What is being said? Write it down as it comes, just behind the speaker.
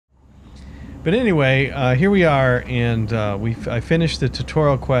But anyway, here we are, and I finished the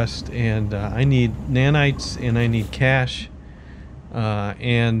tutorial quest, and I need nanites and I need cash,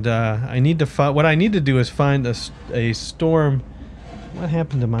 and I need to find. What I need to do is find a storm. What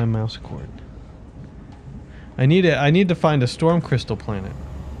happened to my mouse cord? I need to find a storm crystal planet,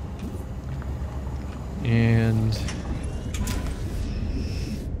 and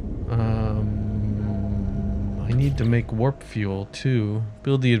I need to make warp fuel too.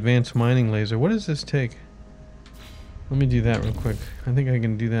 Build the advanced mining laser. What does this take? Let me do that real quick. I think I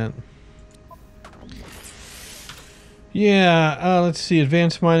can do that. Yeah, let's see.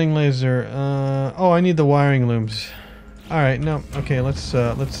 Advanced mining laser. Oh, I need the wiring looms. All right, no. Okay, let's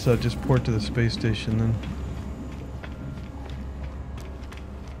just port to the space station then.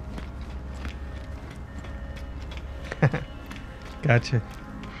 Gotcha.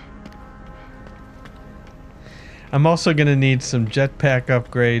 I'm also gonna need some jetpack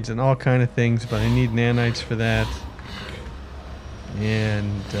upgrades and all kind of things, but I need nanites for that.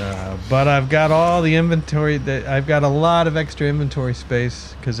 And but I've got all the inventory. I've got a lot of extra inventory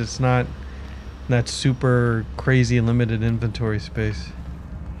space because it's not that super crazy limited inventory space.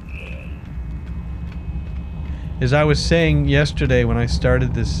 As I was saying yesterday when I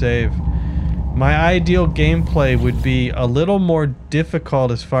started this save, my ideal gameplay would be a little more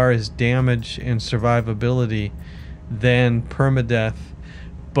difficult as far as damage and survivability than permadeath,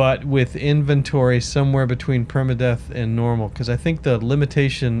 but with inventory somewhere between permadeath and normal, because I think the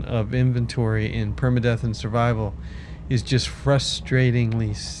limitation of inventory in permadeath and survival is just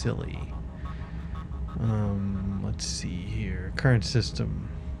frustratingly silly. Let's see here. Current system.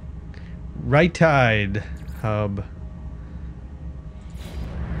 Right tide hub.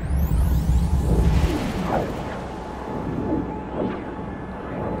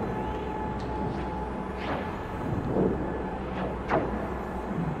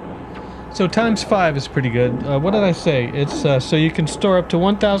 So times 5 is pretty good. What did I say? It's so you can store up to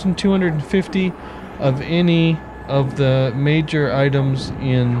 1,250 of any of the major items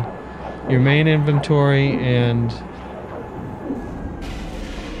in your main inventory and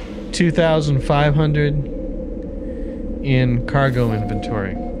 2,500 in cargo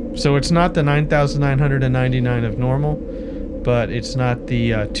inventory. So it's not the 9,999 of normal, but it's not the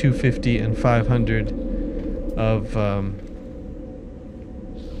 250 and 500 of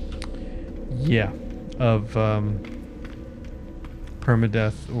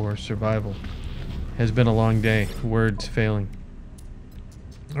permadeath or survival. Has been a long day. Words failing.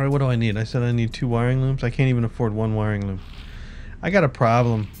 Alright, what do I need? I said I need 2 wiring looms. I can't even afford 1 wiring loom. I got a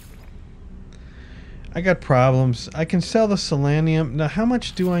problem. I got problems. I can sell the selenium. Now, how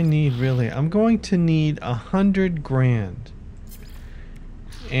much do I need, really? I'm going to need 100 grand.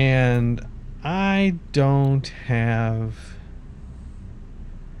 And I don't have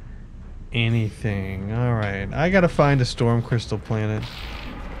anything. Alright, I gotta find a storm crystal planet.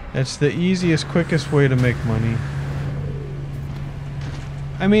 That's the easiest, quickest way to make money.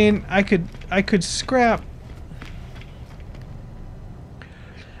 I mean, I could scrap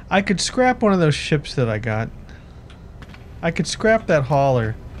one of those ships that I got. I could scrap that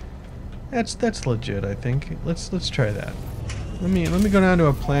hauler. That's legit, I think. Let's try that. Let me go down to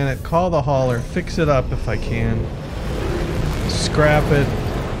a planet, call the hauler, fix it up if I can. Scrap it.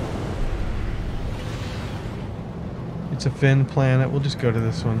 It's a Finn planet. We'll just go to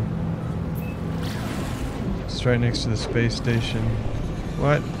this one. It's right next to the space station.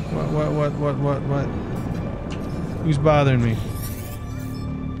 What? What? Who's bothering me?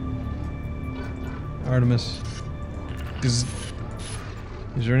 Artemis. Is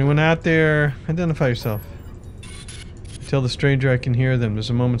there anyone out there? Identify yourself. Tell the stranger I can hear them.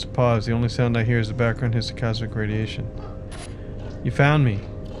 There's a moment's pause. The only sound I hear is the background hiss of cosmic radiation. You found me.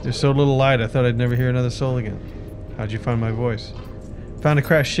 There's so little light, I thought I'd never hear another soul again. How'd you find my voice? Found a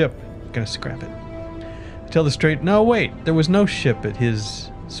crashed ship. Gonna scrap it. Tell the stranger... No, wait. There was no ship at his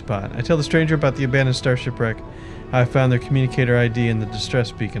spot. I tell the stranger about the abandoned starship wreck. I found their communicator ID in the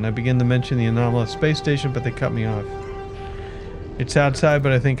distress beacon. I begin to mention the anomalous space station, but they cut me off. It's outside,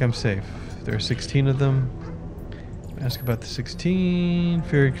 but I think I'm safe. There are 16 of them. Ask about the 16.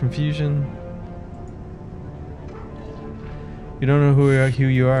 Feared confusion. You don't know who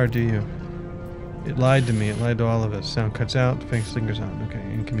you are, do you? It lied to me. It lied to all of us. Sound cuts out. Face lingers on. Okay,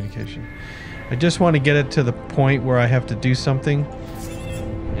 in communication. I just want to get it to the point where I have to do something.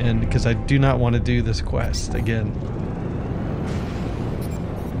 And because I do not want to do this quest again.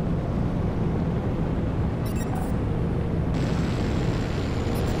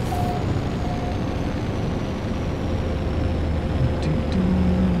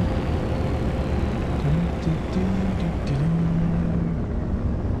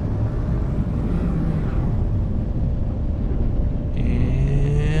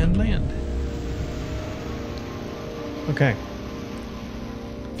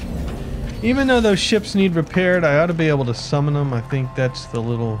 Even though those ships need repaired, I ought to be able to summon them. I think that's the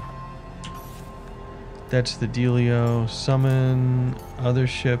little... That's the dealio. Summon other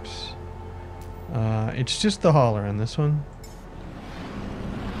ships. It's just the hauler on this one.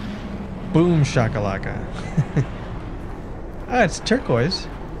 Boom shakalaka. Ah, it's turquoise.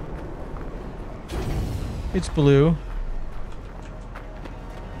 It's blue.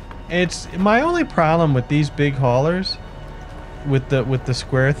 It's my only problem with these big haulers, with the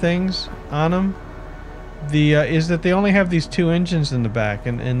square things on them, is that they only have these two engines in the back,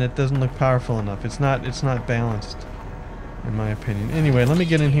 and it doesn't look powerful enough. It's not balanced, in my opinion. Anyway, let me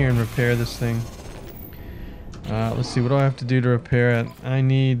get in here and repair this thing. Let's see, what do I have to do to repair it? I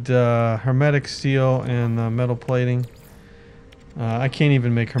need hermetic steel and metal plating. I can't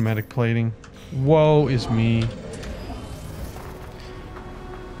even make hermetic plating. Woe is me.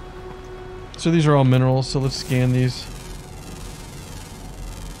 So these are all minerals, so let's scan these.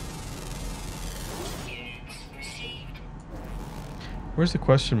 Where's the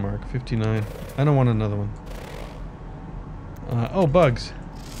question mark? 59. I don't want another one. Oh, bugs.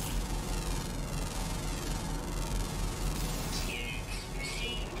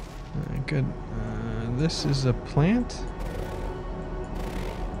 Good. This is a plant.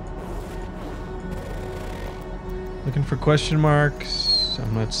 Looking for question marks.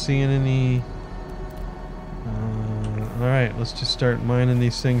 I'm not seeing any. Alright, let's just start mining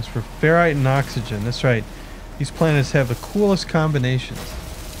these things for ferrite and oxygen. That's right. These planets have the coolest combinations.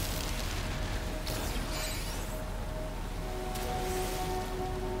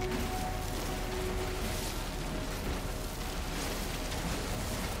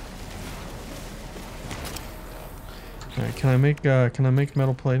 Alright, can I make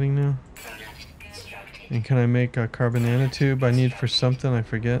metal plating now? And can I make a carbon nanotube? I need for something, I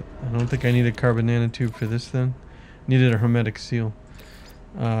forget. I don't think I need a carbon nanotube for this then. Needed a hermetic seal.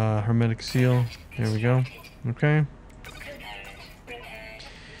 Hermetic seal. There we go. Okay.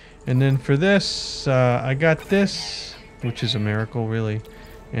 And then for this, I got this, which is a miracle, really.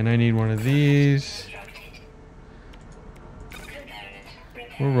 And I need one of these.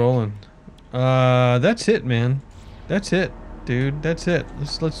 We're rolling. That's it, man. That's it, dude. That's it.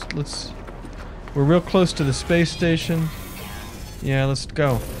 Let's. We're real close to the space station. Yeah, let's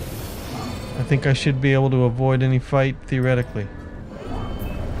go. I think I should be able to avoid any fight, theoretically.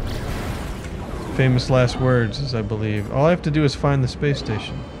 Famous last words, as I believe. All I have to do is find the space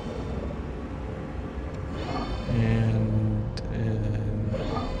station. And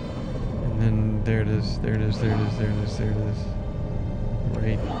then there it is. There it is. There it is. There it is. There it is.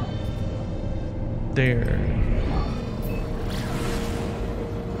 Right there.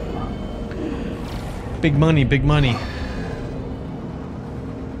 Big money, big money.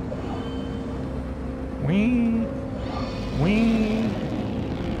 Wee. Wee.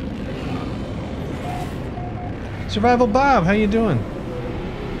 Survival Bob, how you doing?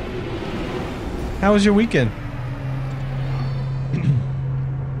 How was your weekend?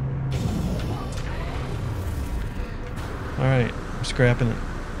 Alright, I'm scrapping it.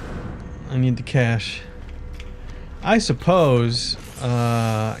 I need the cash. I suppose,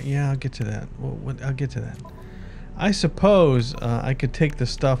 yeah, I'll get to that. I'll get to that. I suppose I could take the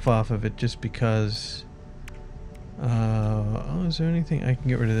stuff off of it just because... oh, is there anything? I can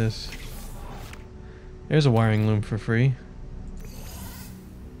get rid of this. There's a wiring loom for free.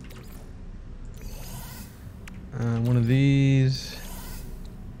 One of these.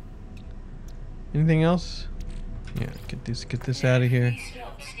 Anything else? Yeah, get this out of here.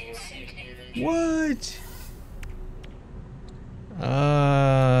 What?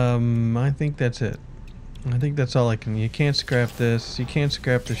 I think that's it. I think that's all I can. You can't scrap this. You can't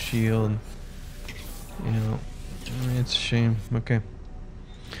scrap the shield. You know, it's a shame. Okay.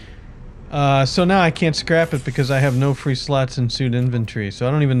 So now I can't scrap it because I have no free slots in suit inventory. So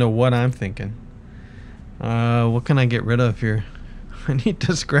I don't even know what I'm thinking. What can I get rid of here? I need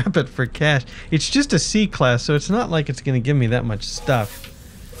to scrap it for cash. It's just a C class, so it's not like it's going to give me that much stuff.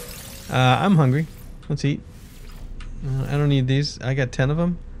 I'm hungry. Let's eat. I don't need these. I got 10 of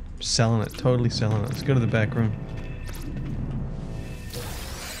them. I'm selling it. Totally selling it. Let's go to the back room.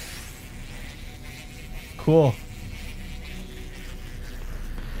 Cool.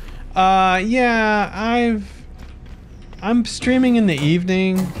 Yeah, I'm streaming in the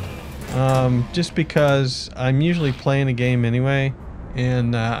evening. Just because I'm usually playing a game anyway,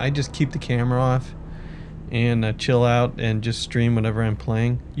 and I just keep the camera off and chill out and just stream whatever I'm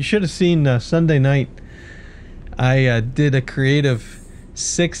playing. You should have seen Sunday night. I did a creative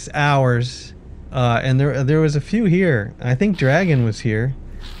 6 hours, and there was a few here. I think Dragon was here.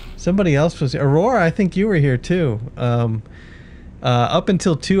 Somebody else was here. Aurora, I think you were here too. Up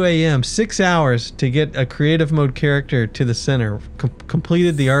until 2 a.m., 6 hours to get a creative mode character to the center.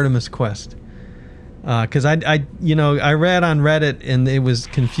 Completed the Artemis quest. Because I read on Reddit and it was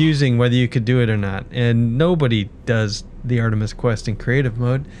confusing whether you could do it or not. And nobody does the Artemis quest in creative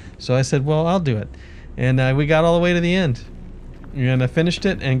mode. So I said, well, I'll do it. And we got all the way to the end. And I finished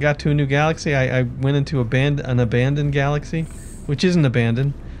it and got to a new galaxy. I went into an abandoned galaxy, which isn't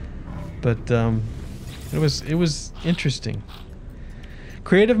abandoned. But it was interesting.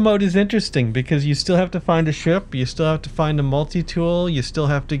 Creative mode is interesting because you still have to find a ship. You still have to find a multi-tool. You still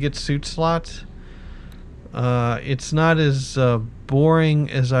have to get suit slots. It's not as boring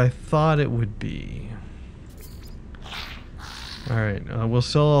as I thought it would be. Alright, we'll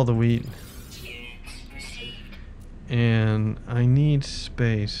sell all the wheat. And I need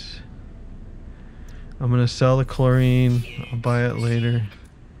space. I'm gonna sell the chlorine. I'll buy it later.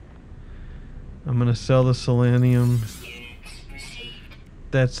 I'm gonna sell the selenium.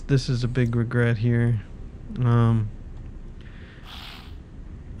 This is a big regret here.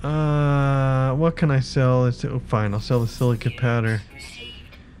 What can I sell? Fine, I'll sell the silicate powder.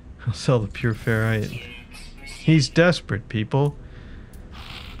 I'll sell the pure ferrite. He's desperate, people.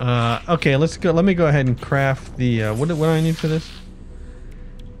 Okay, let's go. Let me go ahead and craft the. What do I need for this?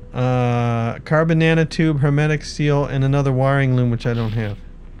 Carbon nanotube, hermetic seal, and another wiring loom, which I don't have.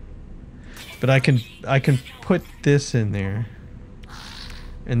 But I can put this in there,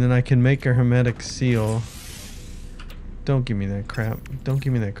 and then I can make a hermetic seal. Don't give me that crap. Don't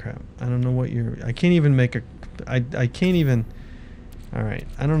give me that crap. I don't know what you're... I can't even make a... I can't even... Alright.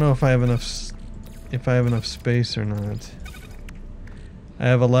 I don't know if I have enough... If I have enough space or not. I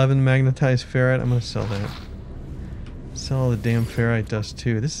have 11 magnetized ferrite. I'm gonna sell that. Sell all the damn ferrite dust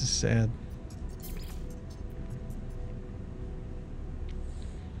too. This is sad.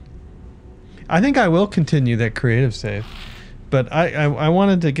 I think I will continue that creative save. But I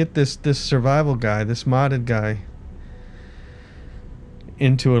wanted to get this survival guy, this modded guy,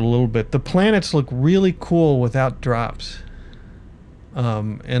 into it a little bit. The planets look really cool without drops.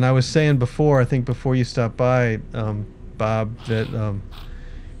 And I was saying before, I think before you stopped by, Bob, that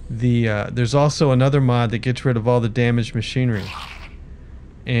there's also another mod that gets rid of all the damaged machinery.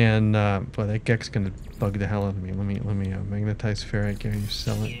 And boy, that Geck's gonna bug the hell out of me. Let me magnetize ferrite, get you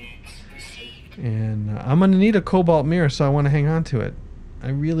sell it. And I'm gonna need a cobalt mirror, so I want to hang on to it. I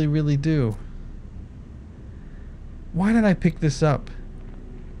really, really do. Why did I pick this up?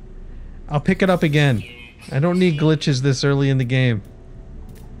 I'll pick it up again. I don't need glitches this early in the game.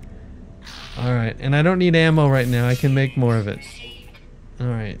 Alright, and I don't need ammo right now. I can make more of it.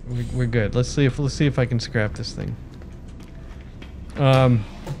 Alright, we're good. Let's see if I can scrap this thing. What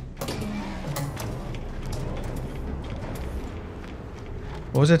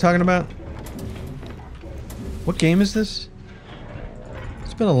was I talking about? What game is this?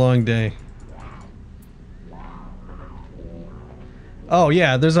 It's been a long day. Oh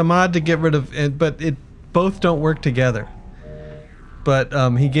yeah, there's a mod to get rid of it, but both don't work together. But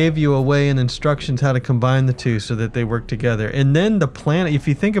he gave you a way and instructions how to combine the two so that they work together. And then the planet, if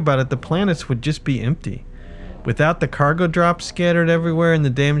you think about it, the planets would just be empty. Without the cargo drops scattered everywhere and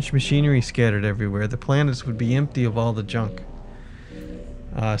the damaged machinery scattered everywhere, the planets would be empty of all the junk.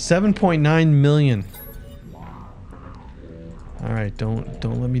 7.9 million. Alright, don't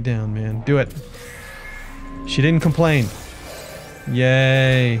let me down, man. Do it. She didn't complain.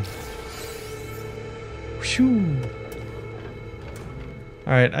 Yay. Whew.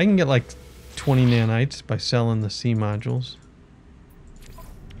 Alright, I can get like 20 nanites by selling the C modules.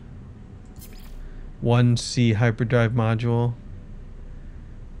 1 C hyperdrive module.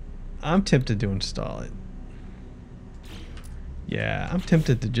 I'm tempted to install it. Yeah, I'm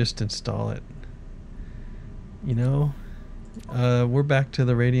tempted to just install it. You know? We're back to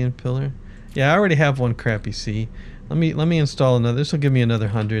the radiant pillar. Yeah, I already have one crappy C. Let me install another. This will give me another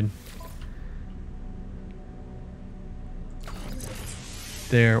 100.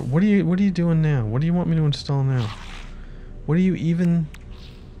 There. What are you doing now? What do you want me to install now? What do you even...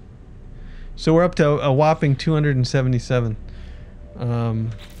 So we're up to a whopping 277.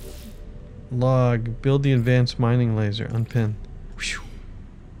 Log. Build the advanced mining laser. Unpin. Whew.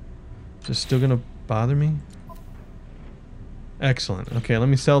 Is this still gonna bother me? Excellent. Okay, let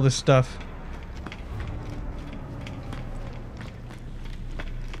me sell this stuff.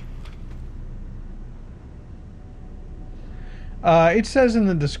 It says in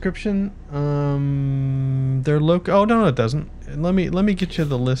the description, they're local. Oh no, it doesn't. Let me get you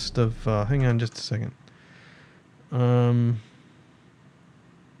the list of. Hang on, just a second.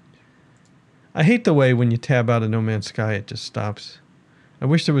 I hate the way when you tab out of No Man's Sky, it just stops. I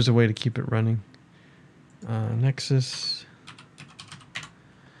wish there was a way to keep it running. Nexus.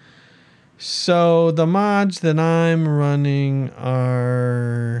 So the mods that I'm running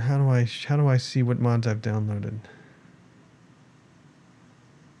are how do I see what mods I've downloaded?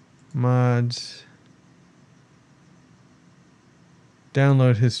 Mods.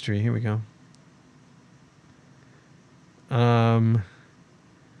 Download history. Here we go.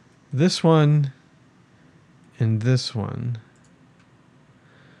 This one and this one.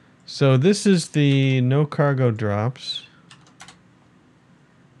 So this is the no cargo drops.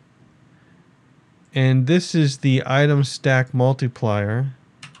 And this is the item stack multiplier.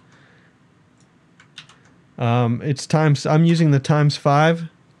 It's times. I'm using the ×5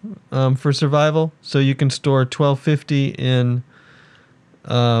 for survival, so you can store 1250 in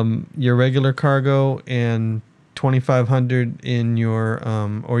your regular cargo and 2500 in your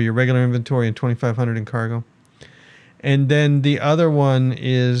or your regular inventory and 2500 in cargo. And then the other one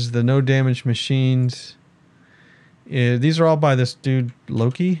is the no damage machines. These are all by this dude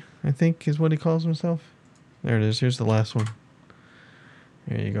Loki, I think is what he calls himself. There it is. Here's the last one.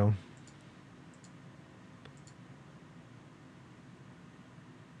 There you go.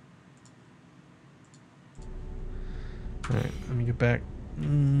 Alright, let me get back.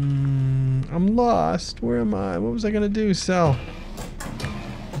 I'm lost. Where am I? What was I going to do? Sell.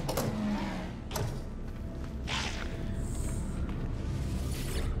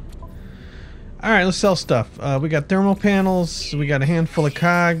 Alright, let's sell stuff. We got thermal panels. We got a handful of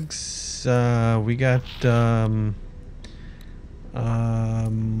cogs. We got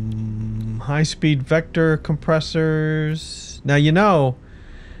high-speed vector compressors. Now, you know,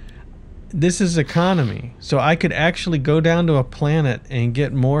 this is economy. So I could actually go down to a planet and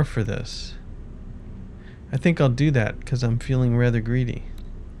get more for this. I think I'll do that because I'm feeling rather greedy.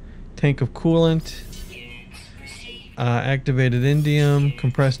 Tank of coolant. Activated indium,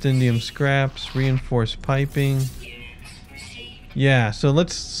 compressed indium scraps, reinforced piping. Yeah, so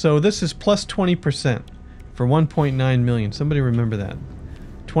this is plus 20% for 1.9 million. Somebody remember that.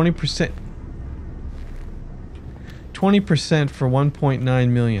 20%. 20% for 1.9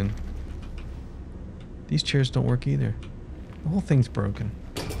 million. These chairs don't work either. The whole thing's broken.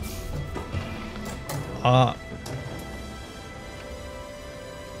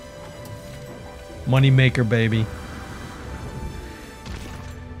 Money maker, baby.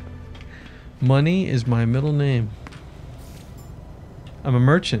 Money is my middle name. I'm a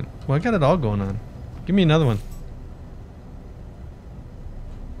merchant. Well, I got it all going on. Give me another one.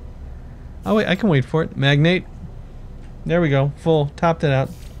 Oh, wait. I can wait for it. Magnate. There we go. Full. Topped it out.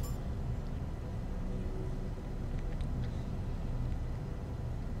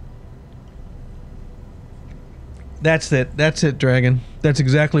 That's it. That's it, Dragon. That's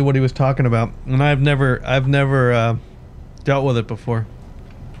exactly what he was talking about. And I've never dealt with it before.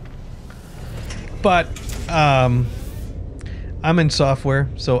 But I'm in software,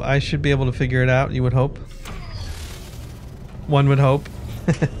 so I should be able to figure it out, you would hope. One would hope.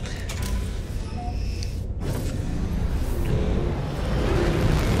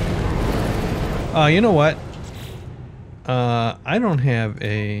 You know what? I don't have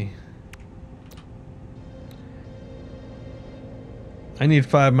a... I need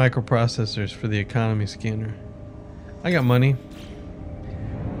 5 microprocessors for the economy scanner. I got money.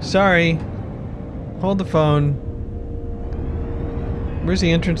 Sorry. Hold the phone. Where's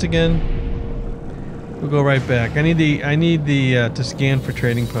the entrance again? We'll go right back. I need the to scan for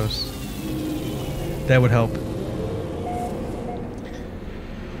trading posts. That would help.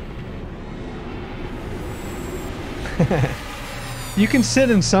 You can sit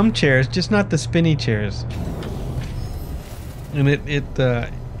in some chairs, just not the spinny chairs. And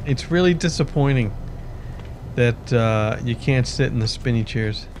it's really disappointing that you can't sit in the spinny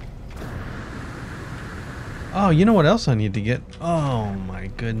chairs. Oh, you know what else I need to get? Oh my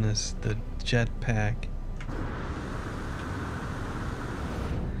goodness, the jetpack.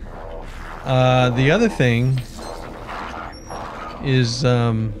 The other thing is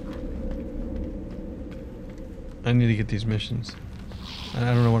I need to get these missions. I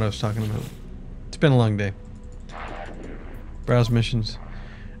don't know what I was talking about. It's been a long day. Browse missions.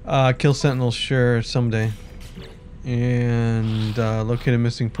 Kill sentinels, sure, someday. And locate a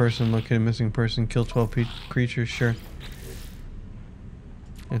missing person, kill 12 creatures, sure.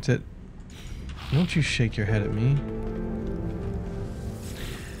 That's it. Don't you shake your head at me.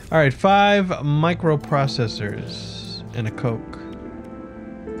 Alright, 5 microprocessors and a Coke.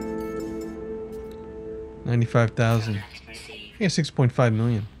 95,000. Yeah, 6.5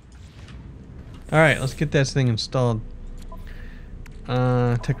 million. Alright, let's get that thing installed.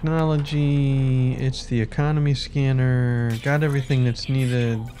 Technology, it's the economy scanner, got everything that's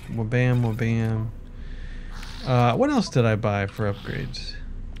needed, wabam, wabam. What else did I buy for upgrades?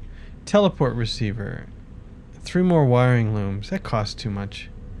 Teleport receiver. 3 more wiring looms. That costs too much.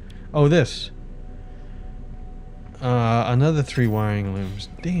 Oh, this. Another 3 wiring looms.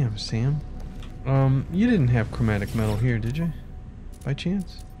 Damn, Sam. You didn't have chromatic metal here, did you? By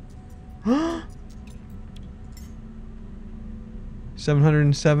chance?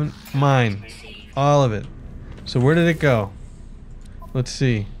 707. Mine. All of it. So where did it go? Let's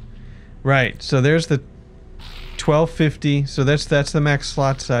see. Right. So there's the 1250. So that's the max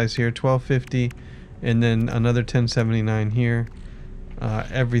slot size here. 1250, and then another 1079 here.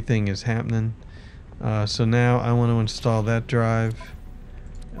 Everything is happening. So now I want to install that drive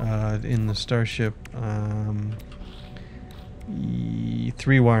in the Starship.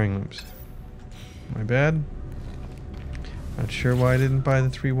 3 wiring looms. My bad. Not sure why I didn't buy the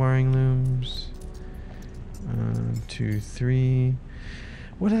 3 wiring looms. 2, 3.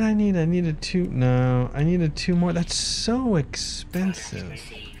 What did I need? I needed 2. No, I needed 2 more. That's so expensive.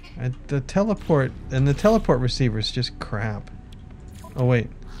 The teleport receiver is just crap. Oh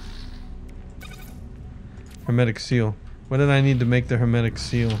wait. Hermetic seal. What did I need to make the hermetic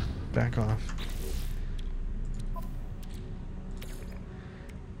seal? Back off.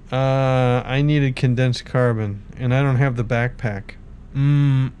 I needed condensed carbon, and I don't have the backpack.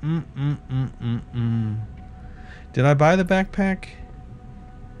 Did I buy the backpack?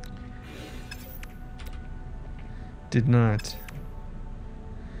 Did not.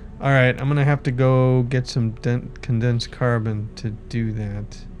 Alright, I'm gonna have to go get some condensed carbon to do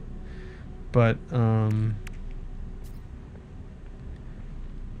that. But,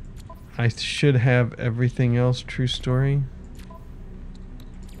 I should have everything else. True story.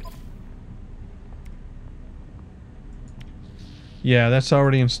 Yeah, that's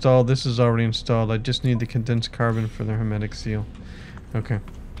already installed. This is already installed. I just need the condensed carbon for the hermetic seal. Okay.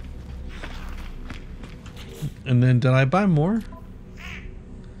 And then, did I buy more?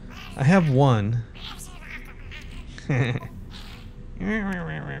 I have 1.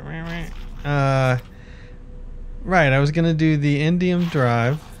 Right, I was gonna do the indium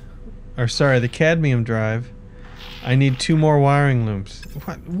drive. Or sorry, the cadmium drive. I need 2 more wiring looms.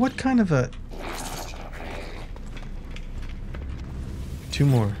 What kind of a... 2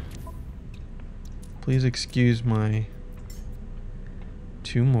 more. Please excuse my...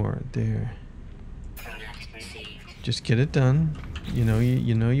 2 more there. Just get it done. You know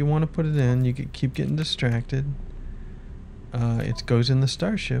you want to put it in. You could keep getting distracted. It goes in the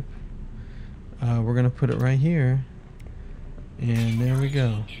Starship. We're gonna put it right here. And there we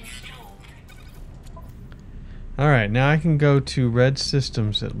go. Alright, now I can go to red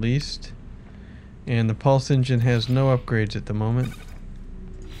systems at least. And the pulse engine has no upgrades at the moment.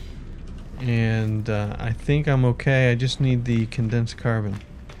 And I think I'm okay. I just need the condensed carbon.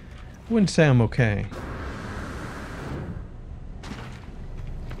 I wouldn't say I'm okay.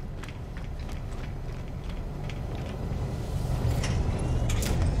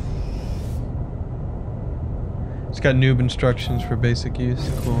 It's got noob instructions for basic use.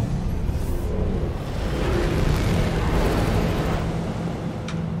 Cool.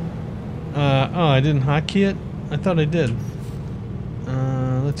 Oh, I didn't hotkey it? I thought I did.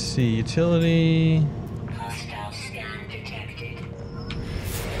 Let's see. Utility. Hostile scan detected.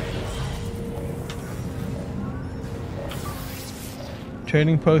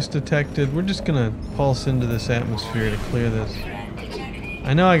 Trading post detected. We're just gonna pulse into this atmosphere to clear this.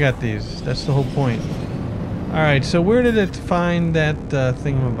 I know I got these. That's the whole point. Alright, so where did it find that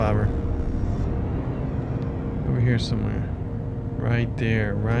thingamabobber? Over here somewhere. Right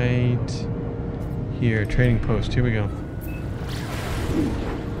there, right here. Trading post. Here we go.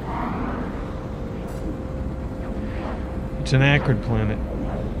 It's an acrid planet.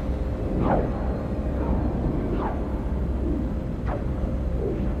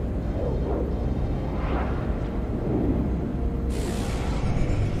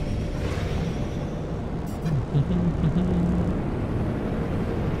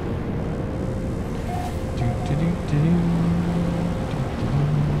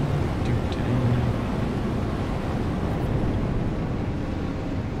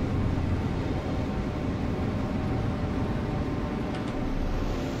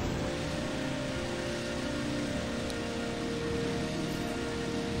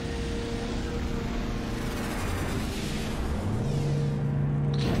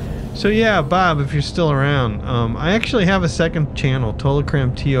 So yeah, Bob, if you're still around, I actually have a second channel,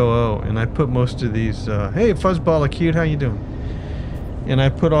 Tolakram TOO, and I put most of these, hey Fuzzball Acute, how you doing? And I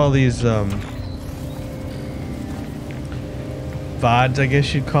put all these, VODs, I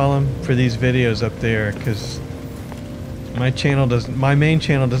guess you'd call them, for these videos up there, because my main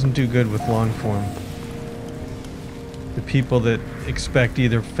channel doesn't do good with long form. the people that expect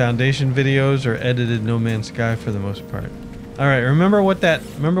either Foundation videos or edited No Man's Sky for the most part. All right, remember what that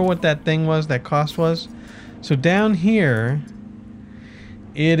thing was, that cost was? So down here,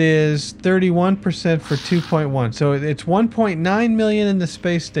 it is 31% for 2.1. So it's 1.9 million in the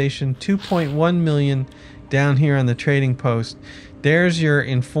space station, 2.1 million down here on the trading post. There's your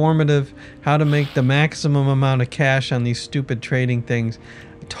informative how to make the maximum amount of cash on these stupid trading things.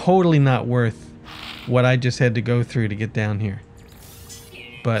 Totally not worth what I just had to go through to get down here.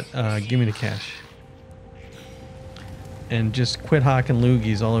 But give me the cash. And just quit hawking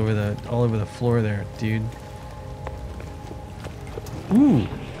loogies all over the floor there, dude. Ooh,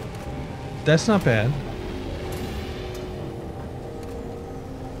 that's not bad.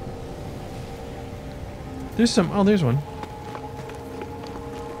 There's some. Oh, there's one.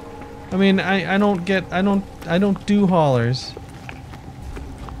 I mean, I don't do haulers,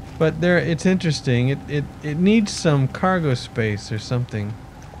 but there it's interesting. It needs some cargo space or something,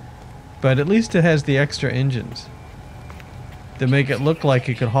 but at least it has the extra engines that make it look like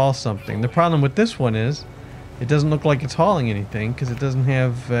it could haul something. The problem with this one is it doesn't look like it's hauling anything because it doesn't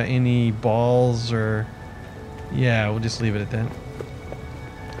have any balls or... Yeah, we'll just leave it at that.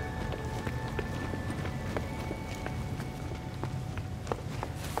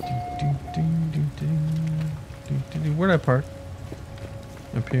 Where'd I park?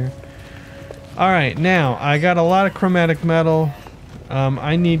 Up here. Alright, now, I got a lot of chromatic metal.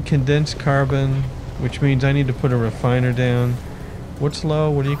 I need condensed carbon, which means I need to put a refiner down. What's low?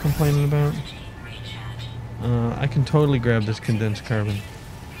 What are you complaining about? I can totally grab this condensed carbon.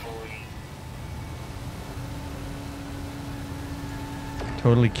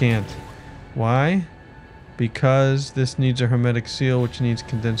 Totally can't. Why? Because this needs a hermetic seal, which needs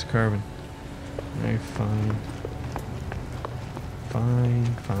condensed carbon. Alright, fine.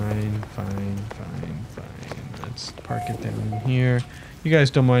 Fine. Let's park it down in here. You guys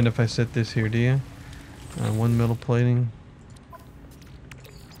don't mind if I set this here, do you? One metal plating.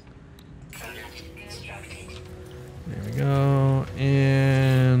 There we go.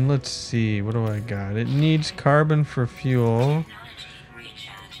 And let's see, what do I got? It needs carbon for fuel.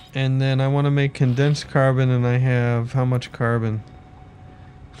 And then I want to make condensed carbon, and I have how much carbon?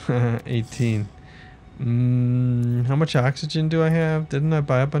 18. How much oxygen do I have? Didn't I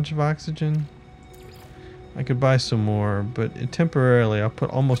buy a bunch of oxygen? I could buy some more, but temporarily I'll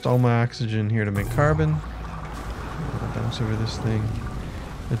put almost all my oxygen here to make carbon. I'll bounce over this thing.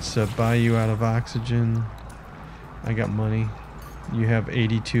 Let's buy you out of oxygen. I got money. You have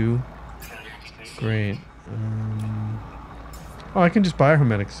 82. Great. Oh, I can just buy a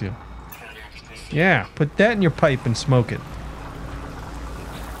hermetic seal. Yeah, put that in your pipe and smoke it.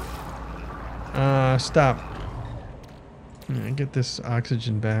 Stop. Get this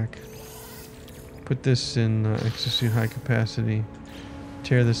oxygen back. Put this in exosuit high capacity.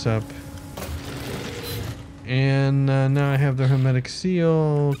 Tear this up. And now I have the hermetic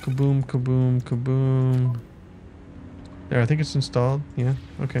seal. Kaboom, kaboom, kaboom. There, I think it's installed. Yeah,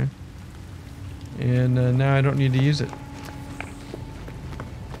 okay. And now I don't need to use it.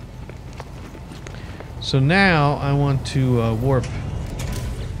 So now I want to warp.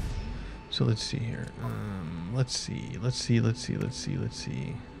 So let's see here. Let's see.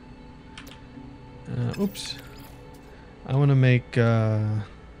 Oops. I want to make... oh,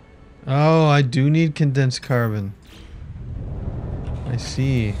 I do need condensed carbon. I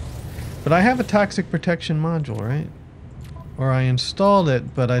see. But I have a toxic protection module, right? Or I installed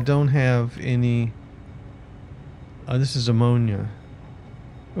it, but I don't have any... Oh, this is ammonia.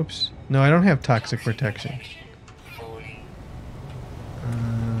 Oops. No, I don't have toxic protection.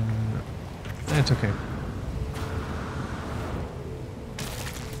 That's okay.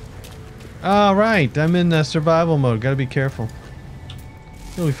 Alright, I'm in survival mode. Gotta be careful.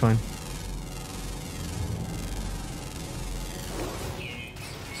 You'll be fine.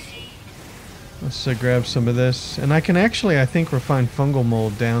 Let's grab some of this. And I can actually, I think, refine fungal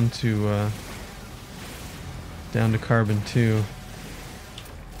mold down to carbon too.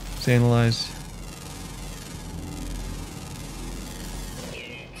 Let's analyze.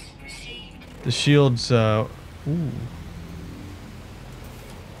 The shield's ooh.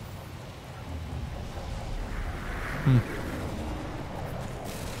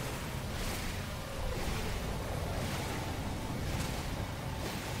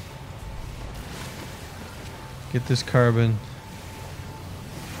 Get this carbon.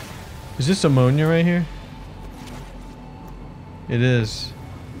 Is this ammonia right here? It is.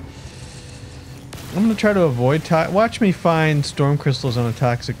 I'm gonna try to avoid watch me find storm crystals on a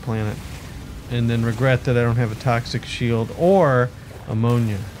toxic planet. And then regret that I don't have a toxic shield or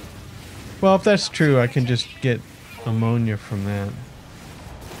ammonia. Well, if that's true, I can just get ammonia from that.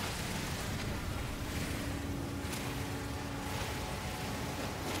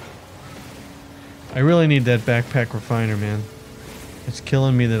 I really need that backpack refiner, man. It's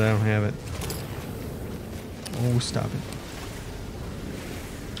killing me that I don't have it. Oh, stop it.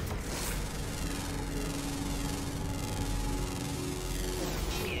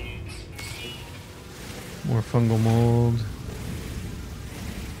 More fungal mold.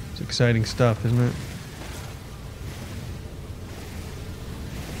 It's exciting stuff, isn't it?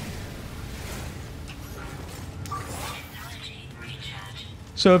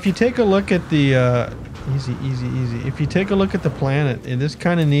 So if you take a look at the easy. If you take a look at the planet, it is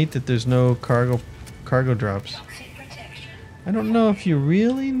kind of neat that there's no cargo drops. I don't know if you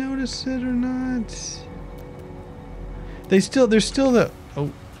really notice it or not. There's still the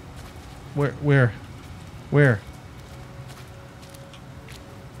where?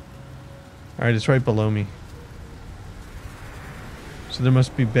 All right, it's right below me. So there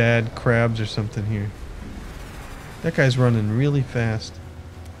must be bad crabs or something here. That guy's running really fast.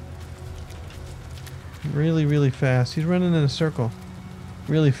 Really fast. He's running in a circle.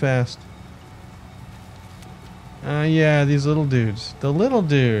 Really fast. Yeah, these little dudes. The little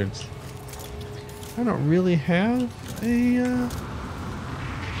dudes. I don't really have a,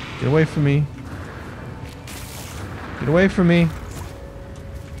 Get away from me. Get away from me.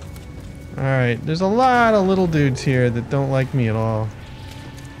 Alright, there's a lot of little dudes here that don't like me at all.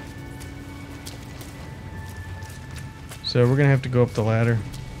 So we're gonna have to go up the ladder.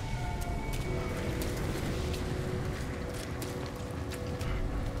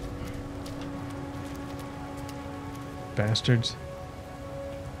 Bastards.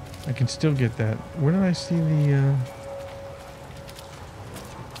 I can still get that. Where did I see the,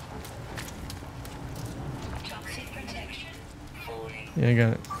 Yeah, I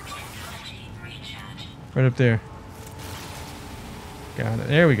got it. Right up there. Got it.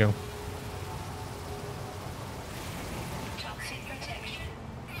 There we go.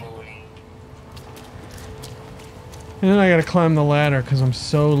 And then I gotta climb the ladder because I'm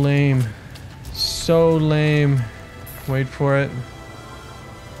so lame. So lame. Wait for it.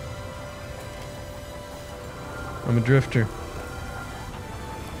 I'm a drifter.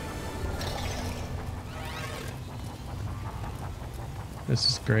 This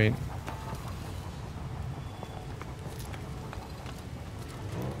is great.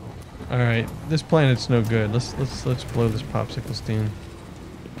 All right, this planet's no good. Let's blow this popsicle stand.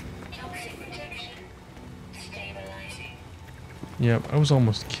 Yep, I was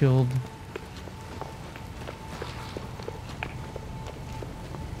almost killed.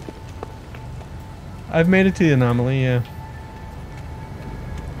 I've made it to the anomaly, yeah.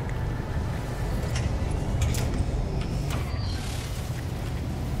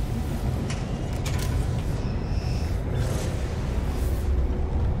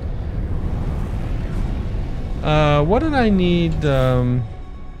 What did I need? We'll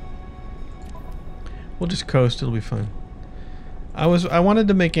just coast, it'll be fine. I wanted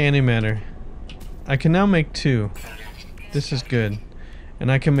to make antimatter. I can now make 2. This is good.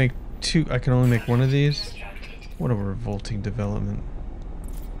 And I can make 2. I can only make 1 of these. What a revolting development.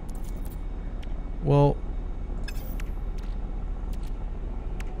 Well,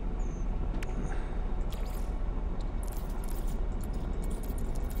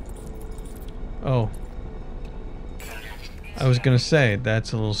 oh, I was gonna say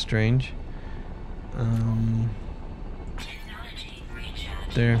that's a little strange.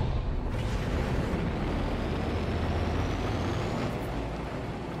 There.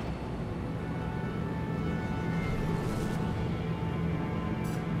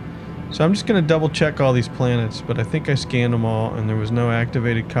 So I'm just going to double check all these planets, but I think I scanned them all and there was no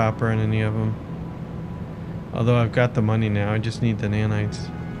activated copper in any of them. Although I've got the money now, I just need the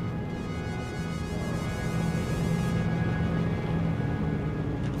nanites.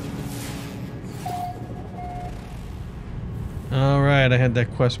 Alright, I had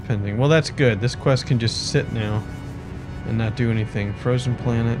that quest pending. Well, that's good. This quest can just sit now and not do anything. Frozen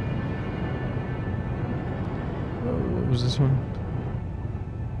planet. Oh, what was this one?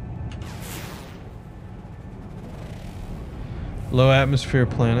 Low atmosphere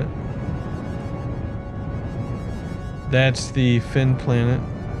planet. That's the Finn planet.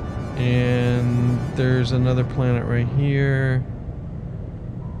 And there's another planet right here,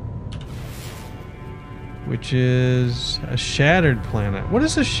 which is a shattered planet. What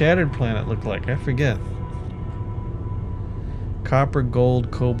does a shattered planet look like? I forget. Copper,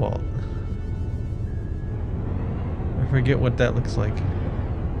 gold, cobalt. I forget what that looks like.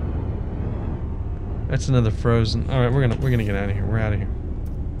 That's another frozen. All right, we're gonna get out of here. We're out of here.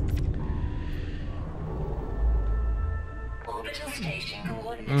 Orbital station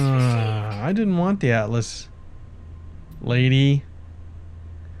coordinates received. I didn't want the atlas. Lady.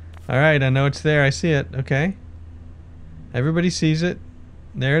 Alright, I know it's there. I see it. Okay. Everybody sees it.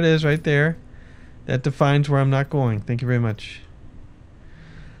 There it is right there. That defines where I'm not going. Thank you very much.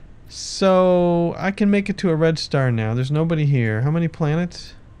 So, I can make it to a red star now. There's nobody here. How many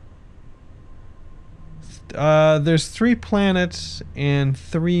planets? There's 3 planets and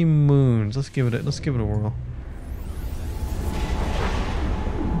 3 moons. Let's give it a whirl.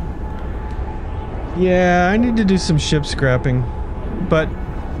 Yeah, I need to do some ship scrapping, but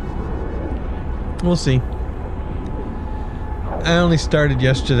we'll see. I only started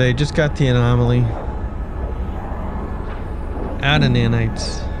yesterday, just got the anomaly. Out of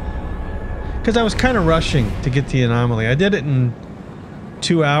nanites. Because I was kind of rushing to get the anomaly. I did it in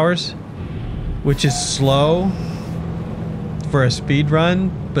 2 hours, which is slow for a speed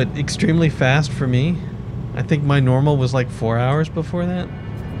run, but extremely fast for me. I think my normal was like 4 hours before that.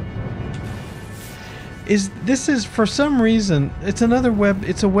 This is for some reason, it's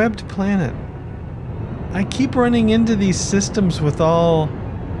a webbed planet. I keep running into these systems with all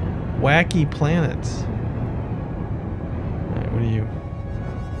wacky planets. Alright, what are you?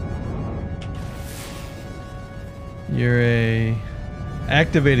 You're a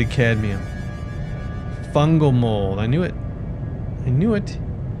activated cadmium. Fungal mold. I knew it. I knew it.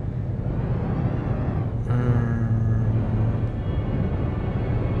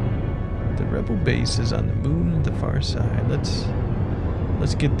 The rebel base is on the moon at the far side. Let's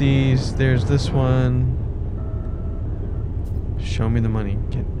get these. There's this one. Show me the money.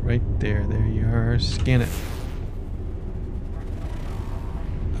 Get right there. There you are. Scan it.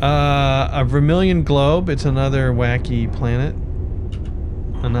 A vermilion globe. It's another wacky planet.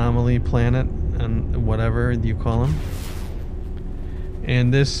 Anomaly planet. And whatever you call them.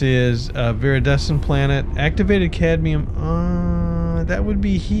 And this is a viridescent planet. Activated cadmium. That would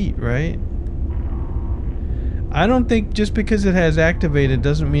be heat, right? I don't think just because it has activated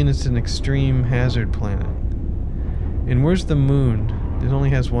doesn't mean it's an extreme hazard planet. And where's the moon? It only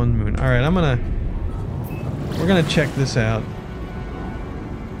has 1 moon. Alright, we're gonna check this out.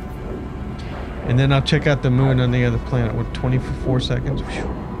 And then I'll check out the moon on the other planet. What, 24 seconds? Whew.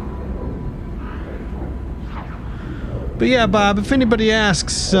 But yeah, Bob, if anybody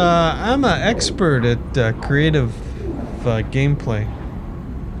asks, I'm an expert at creative gameplay.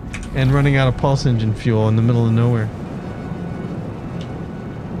 And running out of pulse engine fuel in the middle of nowhere.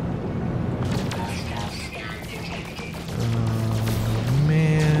 Oh,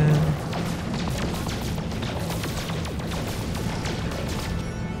 man.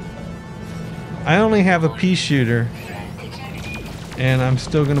 I only have a pea shooter. And I'm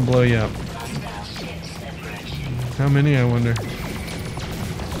still gonna blow you up. How many, I wonder?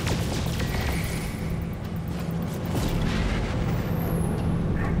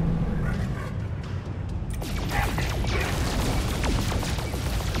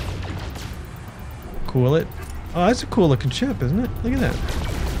 Cool it. Oh, that's a cool looking ship, isn't it? Look at that.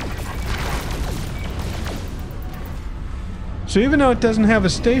 So even though it doesn't have a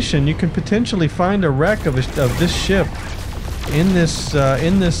station, you can potentially find a wreck of this ship in this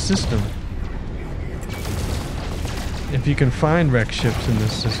system. If you can find wreck ships in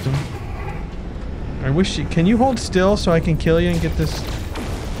this system. I wish you... Can you hold still so I can kill you and get this?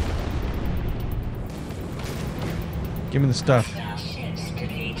 Give me the stuff. I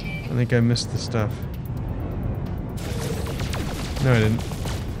think I missed the stuff. No, I didn't.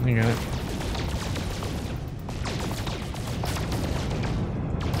 I got it.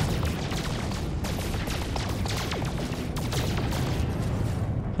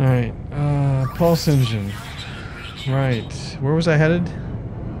 Alright, pulse engine. Right. Where was I headed?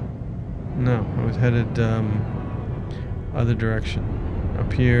 No, I was headed, other direction.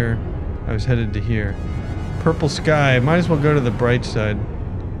 Up here. I was headed to here. Purple sky. Might as well go to the bright side.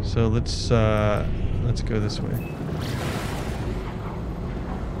 So let's go this way.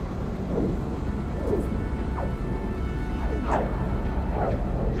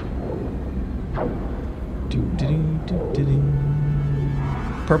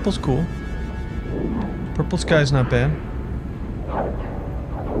 Purple's cool. Purple sky's not bad.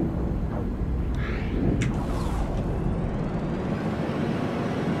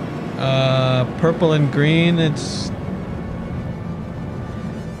 Purple and green, it's...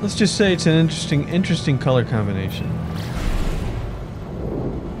 Let's just say it's an interesting color combination.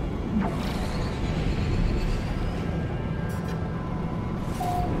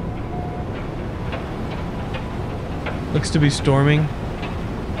 Looks to be storming.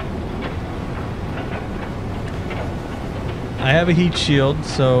 I have a heat shield,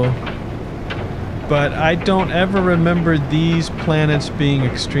 so But I don't ever remember these planets being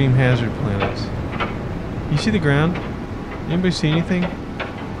extreme hazard planets. You see the ground? Anybody see anything?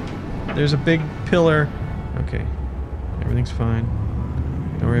 There's a big pillar. Okay. Everything's fine.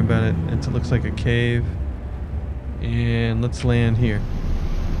 Don't worry about it. It looks like a cave. And let's land here.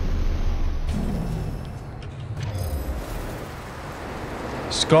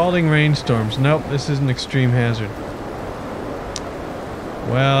 Scalding rainstorms. Nope, this isn't extreme hazard.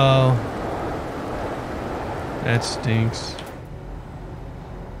 Well, that stinks.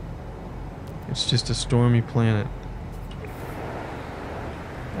 It's just a stormy planet.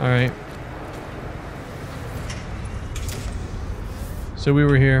 Alright. So we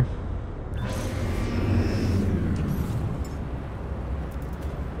were here.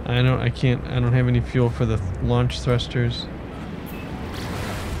 I don't have any fuel for the launch thrusters.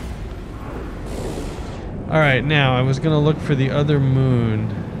 Alright, now I was gonna look for the other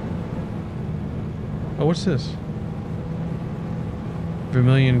moon. Oh, what's this?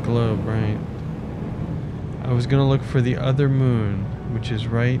 Vermilion globe, right. I was gonna look for the other moon, which is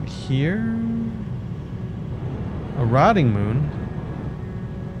right here? A rotting moon?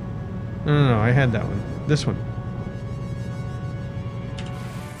 No, I had that one. This one.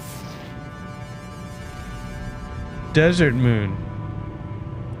 Desert moon.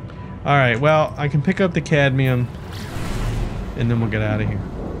 Alright, well, I can pick up the cadmium and then we'll get out of here.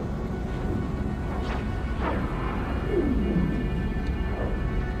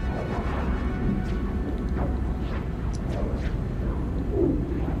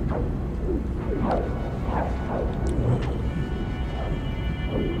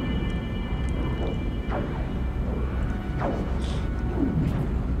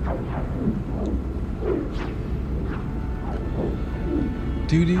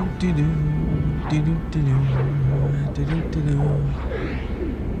 Do do do do do do do do do do do.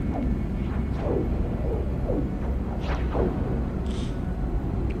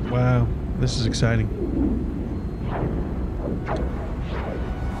 Wow, this is exciting.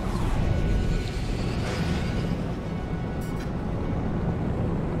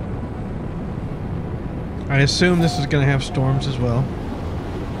 I assume this is going to have storms as well.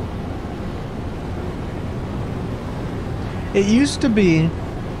 It used to be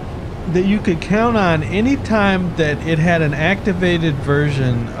that you could count on any time that it had an activated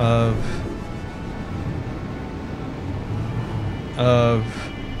version of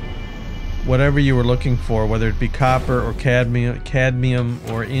whatever you were looking for, whether it be copper or cadmium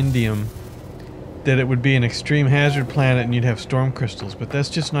or indium, that it would be an extreme hazard planet and you'd have storm crystals, but that's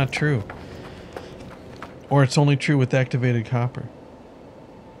just not true. Or it's only true with activated copper.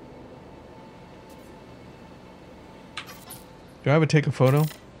 Do I have to take a photo?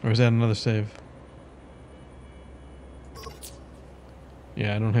 Or is that another save?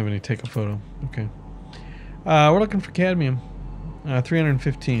 Yeah, I don't have any take a photo. Okay. We're looking for cadmium.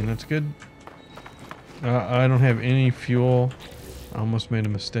 315, that's good. I don't have any fuel. I almost made a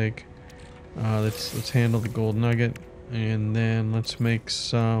mistake. Let's handle the gold nugget. And then let's make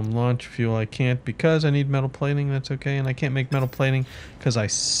some launch fuel. I can't because I need metal plating, that's okay. And I can't make metal plating because I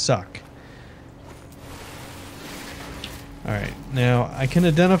suck. Alright, now I can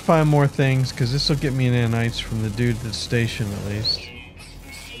identify more things because this will get me nanites from the dude that's stationed at least.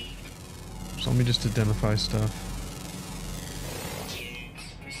 So let me just identify stuff.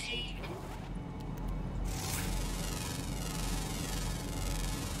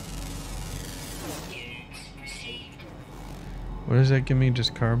 What does that give me?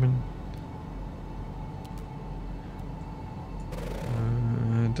 Just carbon?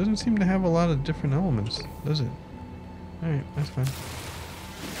 It doesn't seem to have a lot of different elements, does it? Alright, that's fine.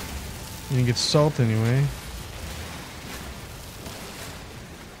 You can get salt anyway.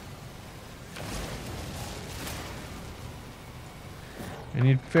 I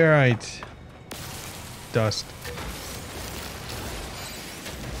need ferrite. Dust.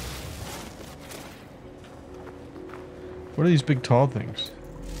 What are these big tall things?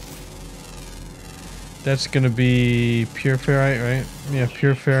 That's gonna be pure ferrite, right? Yeah,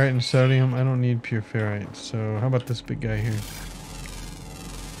 pure ferrite and sodium. I don't need pure ferrite. So how about this big guy here?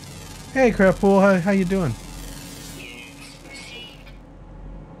 Hey, Crappool, how you doing?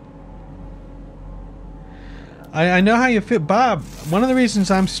 I know how you feel, Bob. One of the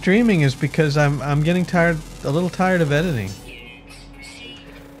reasons I'm streaming is because I'm getting a little tired of editing.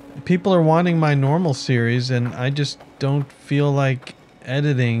 People are wanting my normal series, and I just don't feel like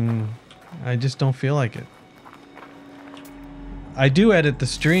editing. I just don't feel like it. I do edit the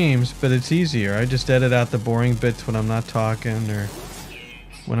streams, but it's easier. I just edit out the boring bits when I'm not talking, or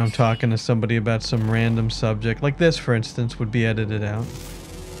when I'm talking to somebody about some random subject. Like this, for instance, would be edited out.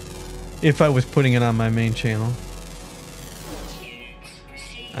 If I was putting it on my main channel.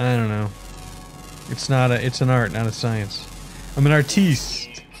 I don't know. It's not a, it's an art, not a science. I'm an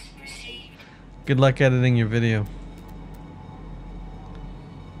artiste. Good luck editing your video.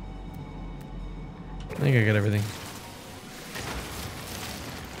 I think I got everything.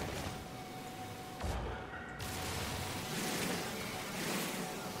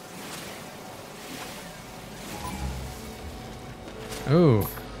 Oh,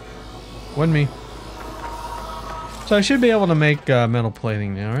 wasn't me. So I should be able to make metal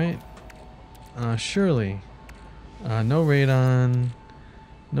plating now, right? Surely. No radon,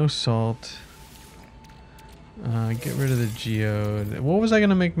 no salt. Get rid of the geode. What was I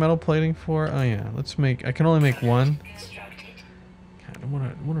gonna make metal plating for? Oh yeah, let's make. I can only make one. God, what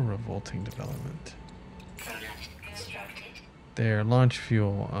a revolting development. There, launch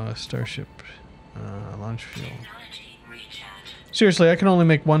fuel, starship, launch fuel. Seriously, I can only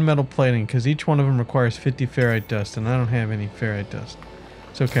make one metal plating because each one of them requires 50 ferrite dust, and I don't have any ferrite dust.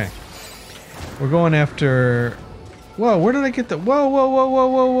 It's okay. We're going after. Whoa, where did I get the? Whoa, whoa, whoa, whoa,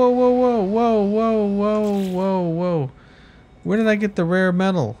 whoa, whoa, whoa, whoa, whoa, whoa, whoa, whoa. Where did I get the rare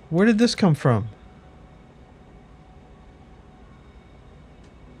metal? Where did this come from?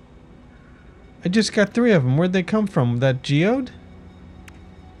 I just got 3 of them. Where'd they come from? That geode?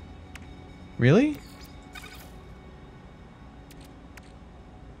 Really?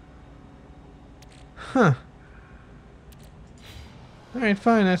 Huh. Alright,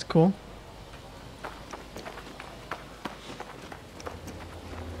 fine, that's cool.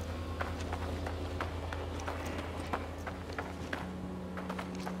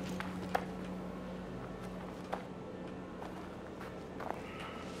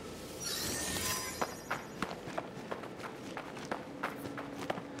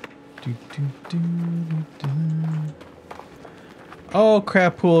 Oh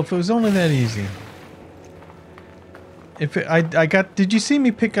crap, pool! If it was only that easy. If it, I got, did you see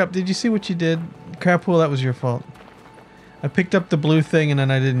me pick up? Did you see what you did? Crap, pool! That was your fault. I picked up the blue thing and then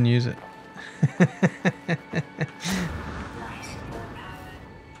I didn't use it.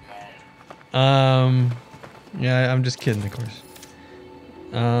 Yeah, I'm just kidding, of course.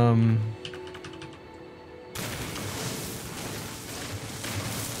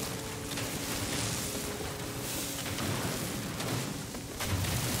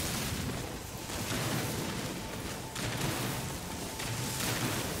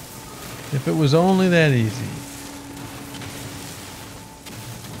 If it was only that easy.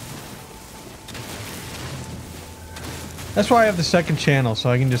 That's why I have the second channel, so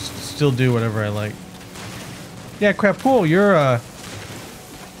I can just still do whatever I like. Yeah, Crapool, you're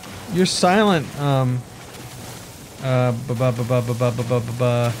silent.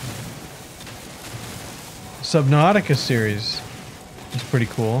 Subnautica series is pretty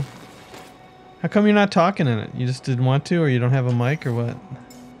cool. How come you're not talking in it? You just didn't want to, or you don't have a mic, or what?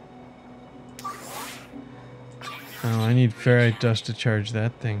 Oh, I need ferrite dust to charge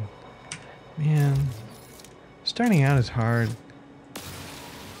that thing. Man, starting out is hard.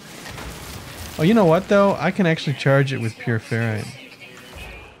 Oh, you know what though? I can actually charge it with pure ferrite.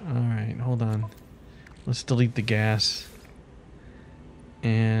 Alright, hold on. Let's delete the gas.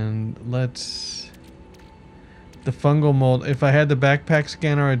 And let's... The fungal mold. If I had the backpack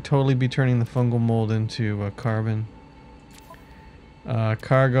scanner, I'd totally be turning the fungal mold into carbon.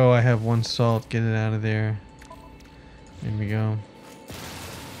 Cargo, I have 1 salt. Get it out of there. There we go.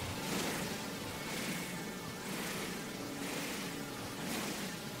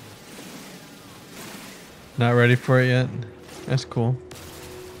 Not ready for it yet? That's cool.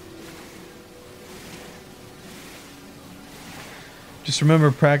 Just remember,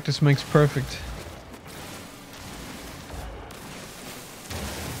 practice makes perfect.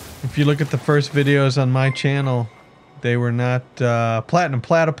 If you look at the first videos on my channel, they were not... Platinum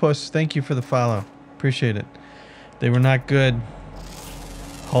Platypus, thank you for the follow. Appreciate it. They were not good.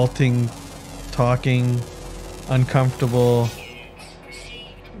 Halting, talking, uncomfortable.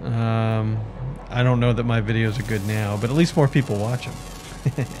 I don't know that my videos are good now, but at least more people watch them.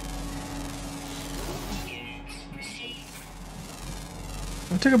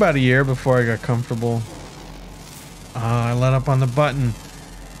 It took about a year before I got comfortable. I let up on the button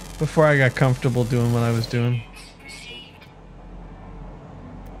before I got comfortable doing what I was doing.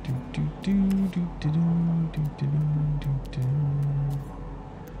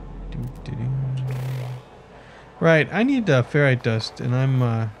 Right, I need ferrite dust, and I'm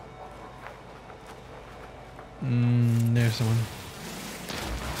there's someone.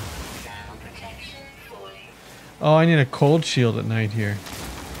 Oh, I need a cold shield at night here.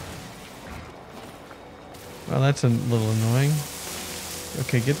 Well, that's a little annoying.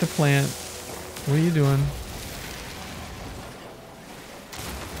 Okay, get the plant. What are you doing?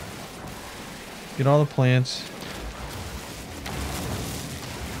 Get all the plants.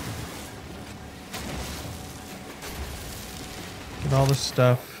 Get all the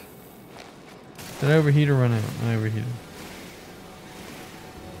stuff. Did I overheat or run out? I overheated.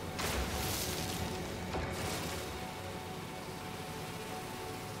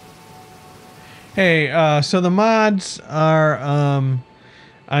 Hey, so the mods are,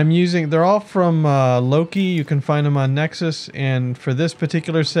 I'm using, they're all from Loki. You can find them on Nexus. And for this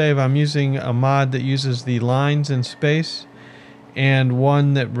particular save, I'm using a mod that uses the lines in space and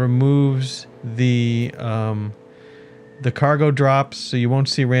one that removes the cargo drops. So you won't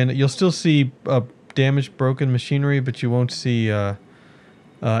see random, you'll still see damaged, broken machinery, but you won't see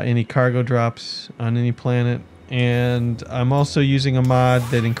any cargo drops on any planet. And I'm also using a mod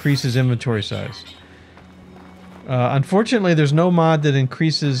that increases inventory size. Unfortunately, there's no mod that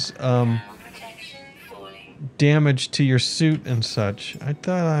increases damage to your suit and such. I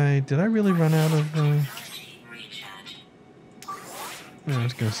thought did I really run out of... I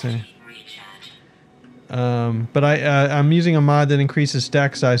was gonna say. But I'm using a mod that increases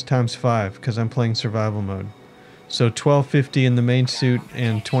stack size times 5 because I'm playing survival mode. So 1250 in the main suit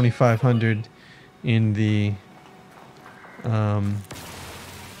and 2500 in the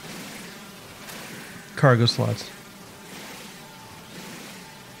cargo slots.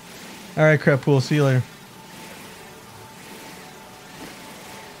 Alright, crap pool, see you later.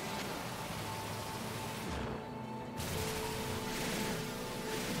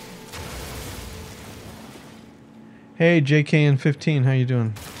 Hey, JKN15, how you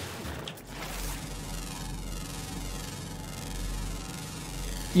doing?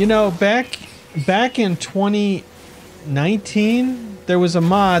 You know, back in 2019, there was a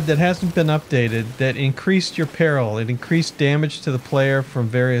mod that hasn't been updated that increased your peril. It increased damage to the player from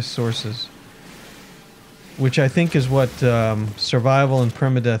various sources, which I think is what survival and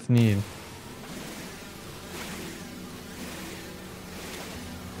permadeath need.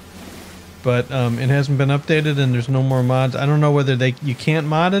 But it hasn't been updated, and there's no more mods. I don't know whether you can't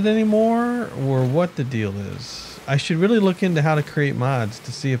mod it anymore or what the deal is. I should really look into how to create mods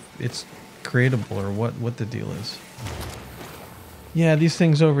to see if it's creatable or what the deal is. Yeah, these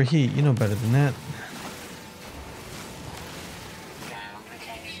things overheat. You know better than that.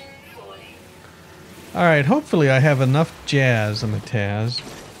 Alright, hopefully I have enough jazz on the Taz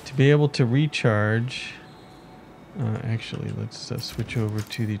to be able to recharge. Actually, let's switch over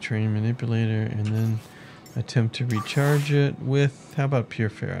to the terrain manipulator and then attempt to recharge it with, how about pure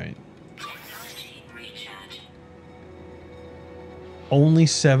ferrite? Only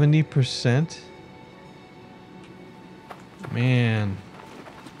 70%? Man.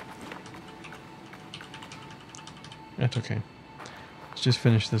 That's okay. Let's just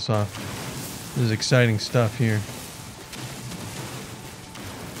finish this off. This is exciting stuff here.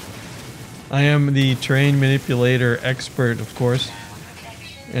 I am the terrain manipulator expert, of course.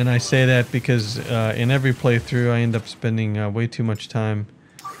 And I say that because in every playthrough I end up spending way too much time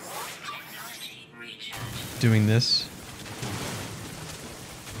doing this.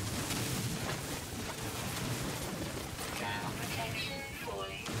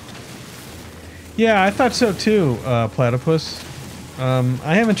 Yeah, I thought so too, Platypus.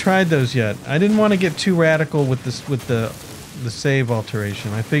 I haven't tried those yet. I didn't want to get too radical with this, with the save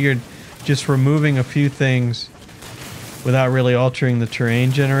alteration. I figured just removing a few things without really altering the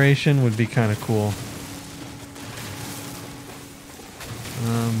terrain generation would be kind of cool.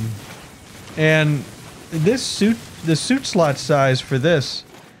 And this suit, the suit slot size for this,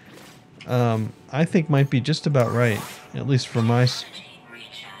 I think might be just about right, at least for my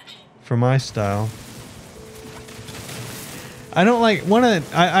style. I don't like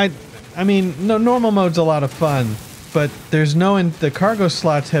I mean, no, normal mode's a lot of fun, but there's the cargo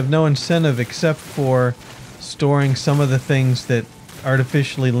slots have no incentive except for storing some of the things that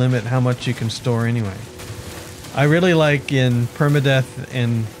artificially limit how much you can store anyway. I really like in permadeath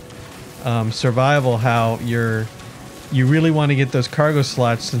and survival how you really want to get those cargo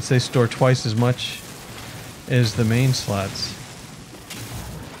slots since they store twice as much as the main slots.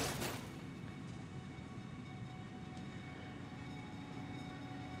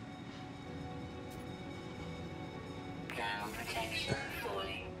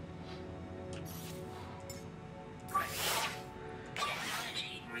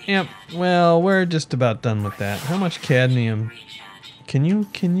 Yep, well, we're just about done with that. How much cadmium? Can you,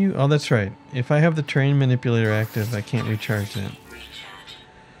 oh, that's right. If I have the terrain manipulator active, I can't recharge that.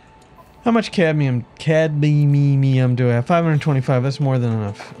 How much cadmium do I have? 525, that's more than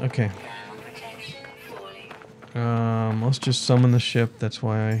enough. Okay. Let's just summon the ship. That's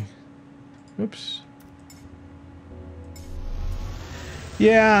why I... Oops.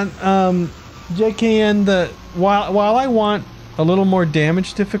 Yeah, JKN, while I want a little more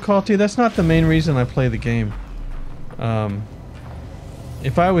damage difficulty, that's not the main reason I play the game.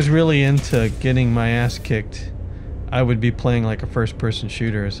 If I was really into getting my ass kicked, I would be playing like a first-person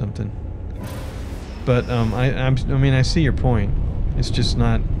shooter or something. But I mean, I see your point. It's just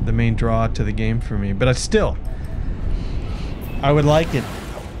not the main draw to the game for me. But I would like it.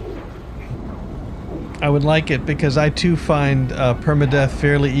 I would like it because I too find permadeath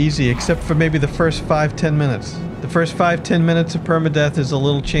fairly easy, except for maybe the first 5-10 minutes. The first 5-10 minutes of permadeath is a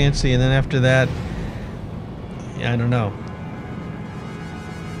little chancy, and then after that, I don't know.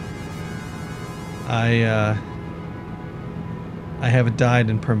 I haven't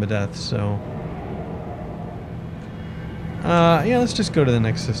died in permadeath, so... yeah, let's just go to the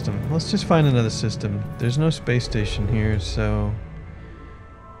next system. Let's just find another system. There's no space station here, so...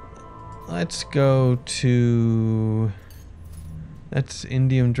 Let's go to... That's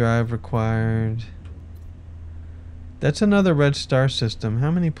indium drive required. That's another red star system. How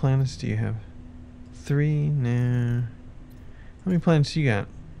many planets do you have? 3? Nah. How many planets you got?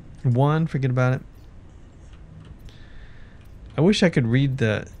 1? Forget about it. I wish I could read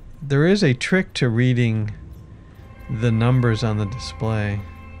the... There is a trick to reading the numbers on the display.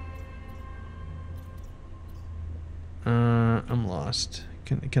 I'm lost.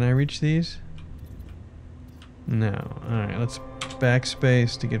 Can I reach these? No. Alright, let's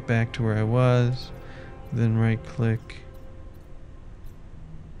backspace to get back to where I was. Then right click.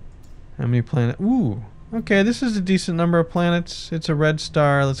 How many planets? Ooh! Okay, this is a decent number of planets. It's a red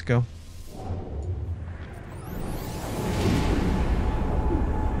star. Let's go.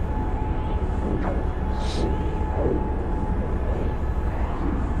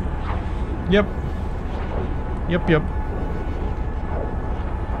 Yep. Yep.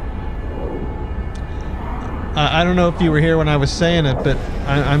 I don't know if you were here when I was saying it, but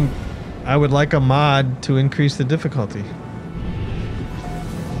I would like a mod to increase the difficulty.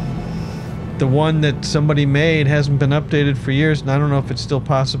 The one that somebody made hasn't been updated for years, and I don't know if it's still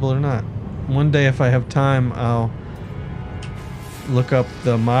possible or not. One day, if I have time, I'll look up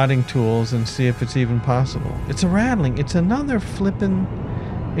the modding tools and see if it's even possible. It's a rattling. It's another flippin'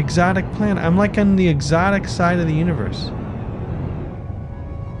 exotic planet. I'm like on the exotic side of the universe.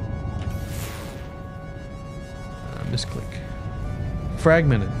 Misclick.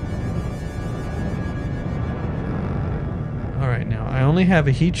 Fragmented. Alright, now I only have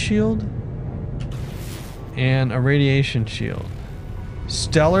a heat shield and a radiation shield.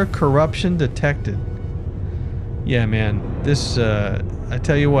 Stellar corruption detected. Yeah, man. This, I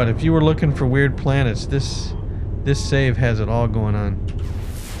tell you what, if you were looking for weird planets, this save has it all going on.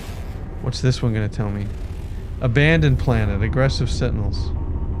 What's this one gonna tell me? Abandoned planet, aggressive sentinels.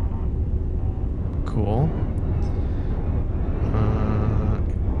 Cool.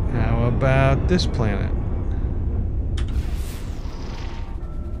 How about this planet?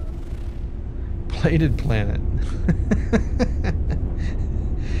 Plated planet.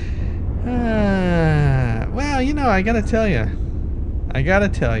 Well, you know, I gotta tell you. I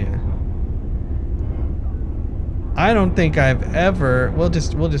don't think I've ever... We'll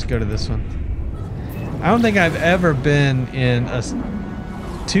just go to this one. I don't think I've ever been in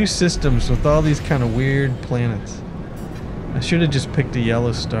two systems with all these kind of weird planets. I should have just picked a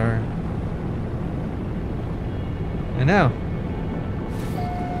yellow star. I know.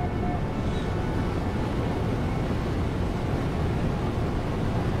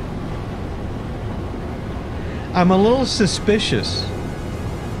 I'm a little suspicious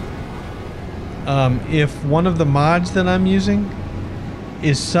if one of the mods that I'm using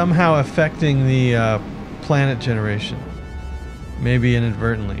is somehow affecting the planet generation. Maybe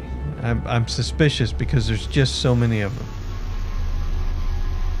inadvertently. I'm suspicious because there's just so many of them.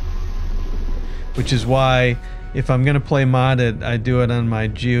 Which is why, if I'm gonna play modded, I do it on my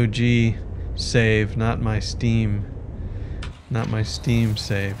GOG save, not my Steam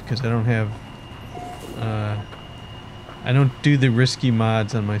save, because I don't have, I don't do the risky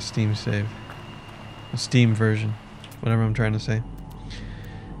mods on my Steam save, the Steam version, whatever I'm trying to say.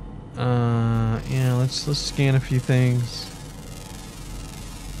 Yeah, let's scan a few things.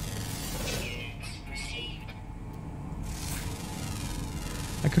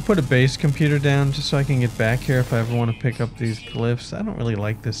 I could put a base computer down just so I can get back here if I ever want to pick up these glyphs. I don't really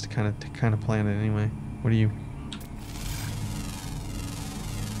like this kind of planet anyway. What do you?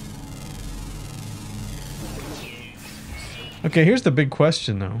 Okay, here's the big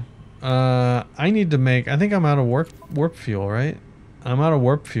question though. I need to make... I think I'm out of warp fuel, right? I'm out of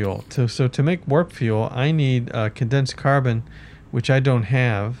warp fuel. So to make warp fuel, I need condensed carbon, which I don't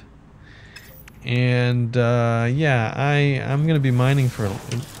have. And yeah, I'm gonna be mining for a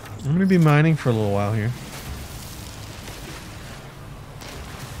little while here.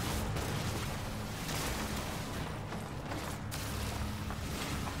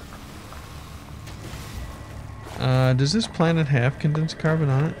 Does this planet have condensed carbon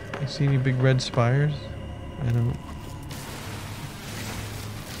on it? I see any big red spires? I don't.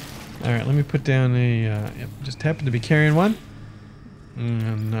 Alright, let me put down a, yep, just happened to be carrying one.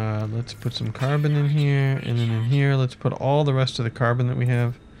 And let's put some carbon in here, and then in here, let's put all the rest of the carbon that we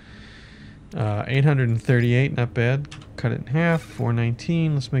have. 838, not bad. Cut it in half,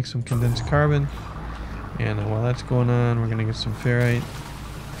 419. Let's make some condensed carbon. And while that's going on, we're gonna get some ferrite.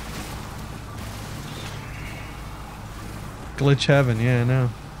 Glitch heaven, yeah, I know.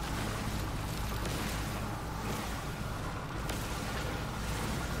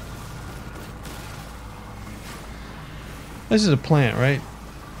 This is a plant, right?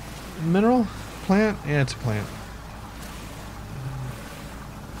 Mineral? Plant? Yeah, it's a plant.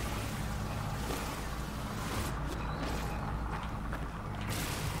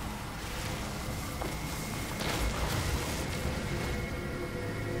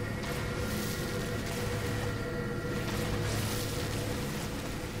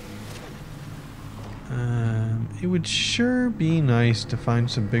 It would sure be nice to find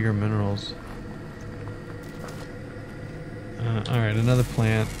some bigger minerals. Alright, another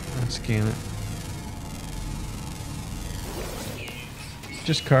plant. Let's scan it.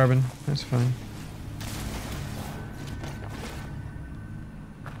 Just carbon. That's fine.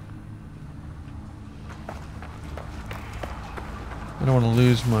 I don't want to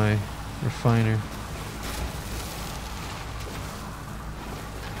lose my refiner.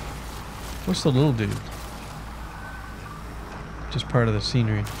 What's the little dude? Just part of the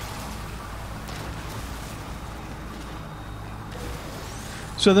scenery.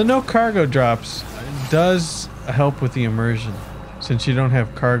 So the no cargo drops does help with the immersion, since you don't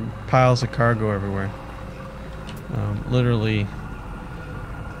have piles of cargo everywhere. Literally,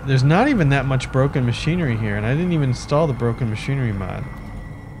 there's not even that much broken machinery here, and I didn't even install the broken machinery mod.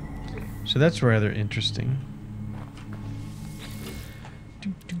 So that's rather interesting.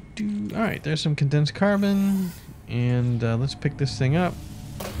 Alright, there's some condensed carbon, and let's pick this thing up.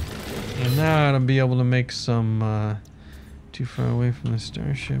 And now I'll be able to make some... too far away from the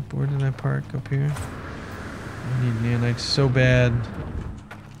starship. Where did I park? Up here? I need nanites so bad.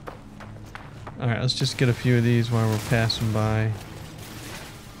 Alright, let's just get a few of these while we're passing by.